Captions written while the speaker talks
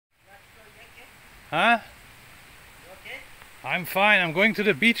Huh? You okay? I'm fine. I'm going to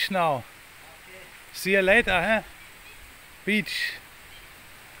the beach now. Okay. See you later, huh? Beach.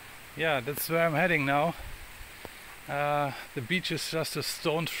 Yeah, that's where I'm heading now. The beach is just a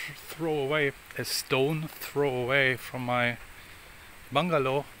stone throw away from my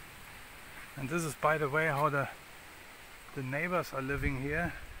bungalow. And this is, by the way, how the neighbors are living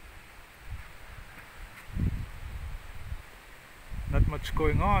here. Not much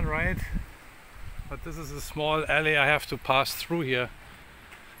going on, right? But this is a small alley I have to pass through here.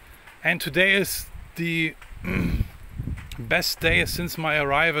 And today is the best day since my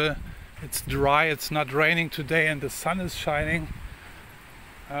arrival. It's dry, it's not raining today, and the sun is shining,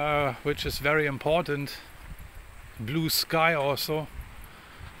 which is very important. Blue sky also.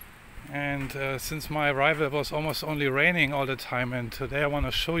 And since my arrival it was almost only raining all the time, and today I want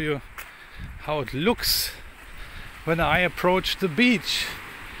to show you how it looks when I approach the beach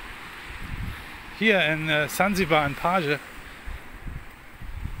here in Zanzibar and Paje.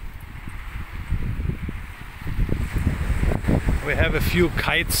 We have a few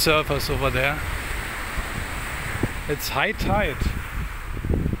kite surfers over there. It's high tide.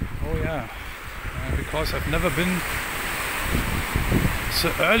 Oh yeah, because I've never been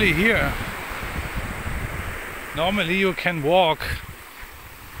so early here. Normally you can walk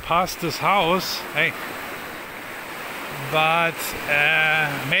past this house. Hey. But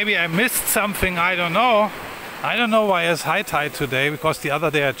maybe I missed something, I don't know. I don't know why it's high tide today, because the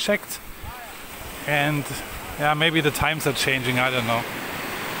other day I checked. And yeah, maybe the times are changing, I don't know.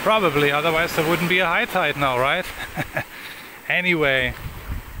 Probably, otherwise there wouldn't be a high tide now, right? Anyway,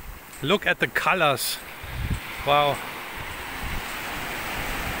 look at the colors. Wow.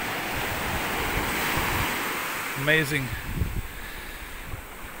 Amazing.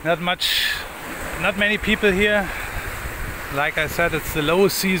 Not many people here. Like I said, it's the low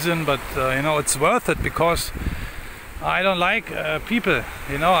season, but you know, it's worth it because I don't like people.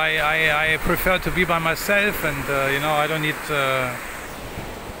 You know, I prefer to be by myself, and you know, I don't need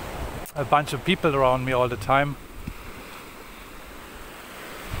a bunch of people around me all the time.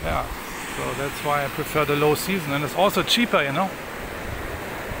 Yeah, so that's why I prefer the low season, and it's also cheaper. You know,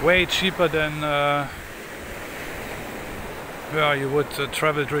 way cheaper than where you would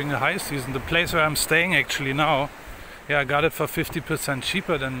travel during the high season. The place where I'm staying actually now. Yeah, I got it for 50%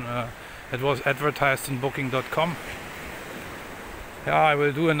 cheaper than it was advertised in booking.com. Yeah, I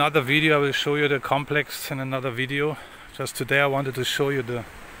will do another video. I will show you the complex in another video. Just today I wanted to show you the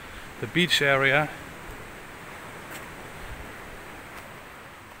beach area.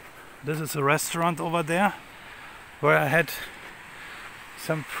 This is a restaurant over there where I had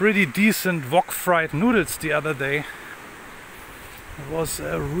some pretty decent wok fried noodles the other day. It was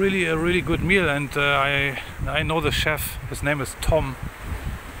a really good meal, and I know the chef. His name is Tom.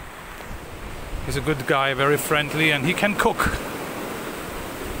 He's a good guy, very friendly, and he can cook.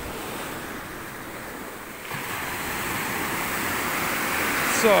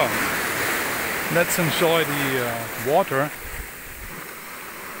 So let's enjoy the water.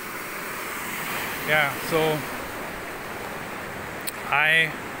 Yeah, so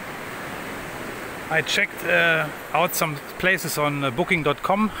I checked out some places on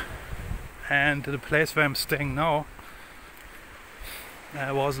booking.com, and the place where I'm staying now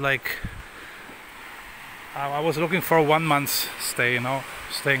was like, I was looking for a 1 month stay, you know,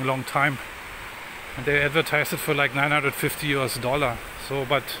 staying a long time, and they advertised it for like $950 US. So,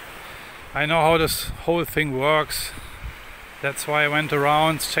 but I know how this whole thing works. That's why I went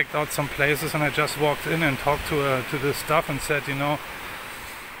around, checked out some places, and I just walked in and talked to the staff and said, you know,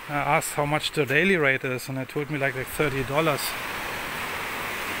 asked how much the daily rate is, and they told me like $30.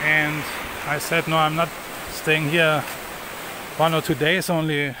 And I said, no, I'm not staying here 1 or 2 days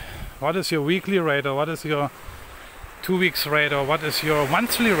only. What is your weekly rate, or what is your 2 weeks rate, or what is your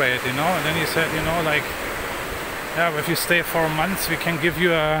monthly rate, you know? And then he said, you know, like, yeah, if you stay 4 months, we can give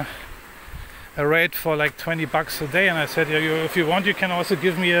you a rate for like $20 a day. And I said, yeah, if you want, you can also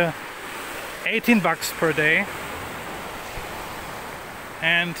give me a $18 per day.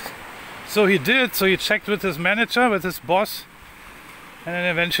 And so he did. So he checked with his manager, with his boss, and then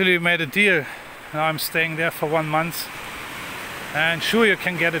eventually we made a deal. Now I'm staying there for 1 month, and sure, you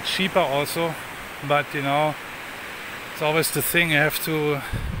can get it cheaper also, but you know, it's always the thing, you have to,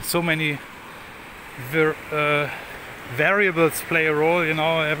 so many variables play a role, you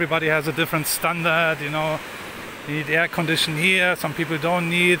know, everybody has a different standard, you know, you need air condition here, some people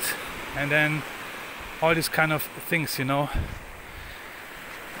don't need, and then all these kind of things, you know.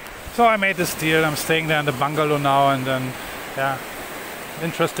 So I made this deal. I'm staying there in the bungalow now, and then, yeah,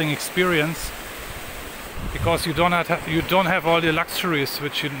 interesting experience. because you don't have all the luxuries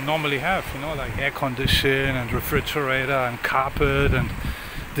which you normally have, you know, like air condition and refrigerator and carpet and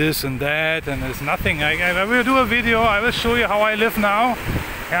this and that, and there's nothing. I will do a video, I will show you how I live now.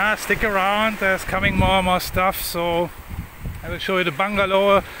 Yeah, stick around, there's coming more and more stuff, so I will show you the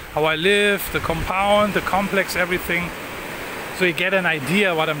bungalow, how I live, the compound, the complex, everything, so you get an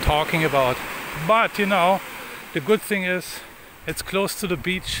idea what I'm talking about. But you know, the good thing is it's close to the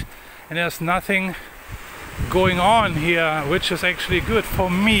beach and there's nothing going on here, which is actually good for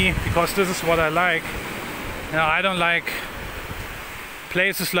me, because this is what I like. Now, I don't like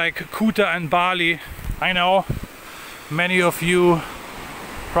places like Kuta and Bali. I know many of you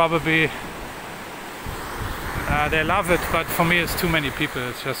probably they love it, but for me it's too many people,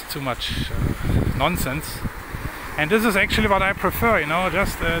 it's just too much nonsense. And this is actually what I prefer, you know,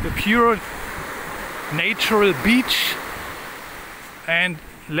 just the pure natural beach and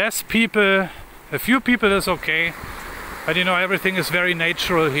less people. A few people is okay, but you know, everything is very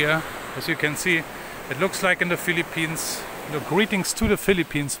natural here, as you can see. It looks like in the Philippines. You know, greetings to the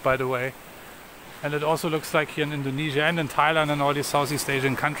Philippines, by the way. And it also looks like here in Indonesia and in Thailand and all these Southeast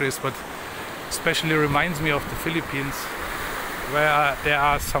Asian countries, but especially reminds me of the Philippines, where there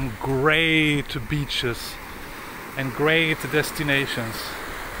are some great beaches and great destinations.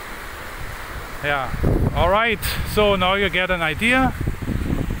 Yeah, alright, so now you get an idea.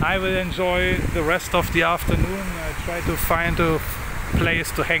 I will enjoy the rest of the afternoon. I try to find a place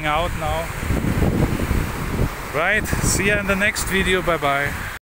to hang out now. Right, see you in the next video, bye bye.